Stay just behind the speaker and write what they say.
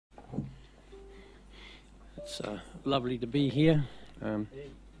It's lovely to be here.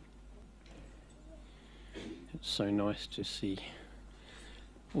 It's so nice to see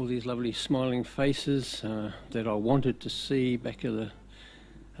all these lovely smiling faces that I wanted to see back at the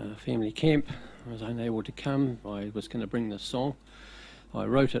family camp. I was unable to come. I was going to bring this song. I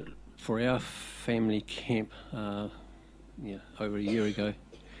wrote it for our family camp over a year ago,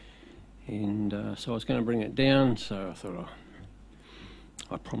 and so I was going to bring it down, so I thought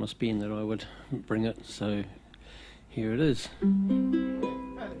I promised Ben that I would bring it, so here it is.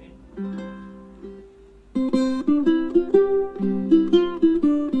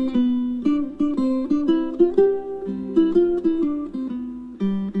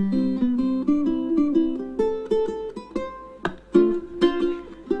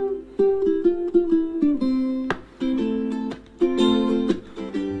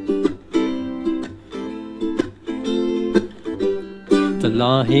 The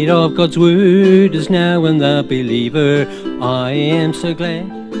light of God's word is now in the believer. I am so glad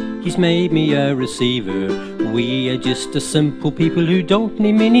He's made me a receiver. We are just a simple people who don't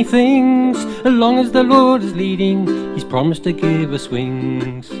need many things. As long as the Lord is leading, He's promised to give us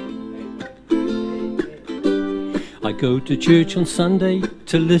wings. I go to church on Sunday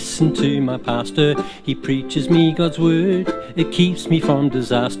to listen to my pastor. He preaches me God's word, it keeps me from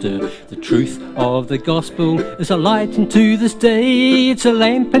disaster. The truth of the gospel is a light unto this day. It's a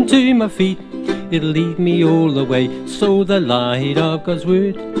lamp unto my feet, it'll lead me all the way. So the light of God's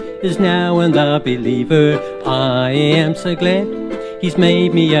word is now in the believer. I am so glad He's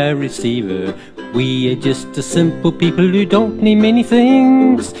made me a receiver. We are just a simple people who don't need many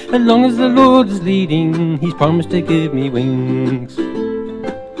things. As long as the Lord is leading, He's promised to give me wings.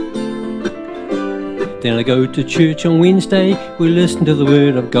 Then I go to church on Wednesday, we listen to the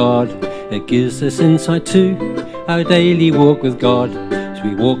Word of God. It gives us insight to our daily walk with God. As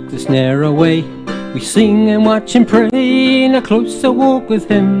we walk this narrow way, we sing and watch and pray. In a closer walk with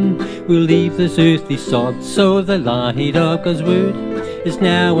Him, we'll leave this earthly sod. So the light of God's Word is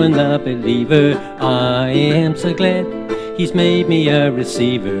now in the believer. I am so glad He's made me a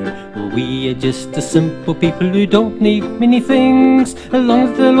receiver. Well, we are just a simple people who don't need many things. As long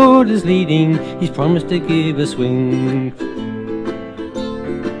as the Lord is leading, He's promised to give us wings.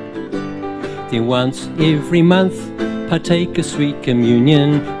 Then once every month, partake of sweet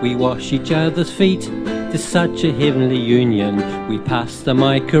communion. We wash each other's feet, there's such a heavenly union. We pass the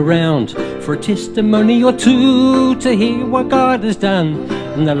mic around for a testimony or two, to hear what God has done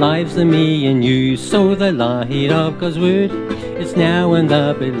in the lives of me and you. So the light of God's word is now in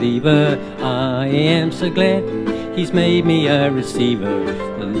the believer. I am so glad He's made me a receiver.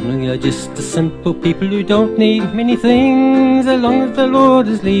 We are just a simple people who don't need many things. As long as the Lord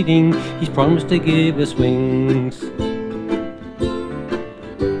is leading, He's promised to give us wings.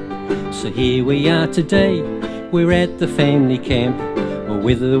 So here we are today, we're at the family camp. Or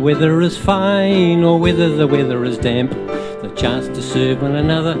whether the weather is fine or whether the weather is damp, the chance to serve one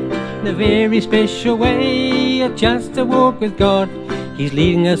another in a very special way, a chance to walk with God, He's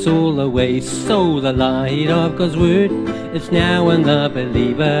leading us all the way. So the light of God's word is now in the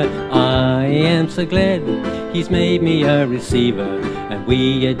believer. I am so glad He's made me a receiver. And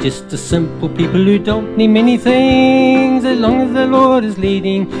we are just a simple people who don't need many things. As long as the Lord is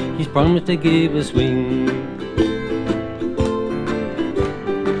leading, He's promised to give us wings.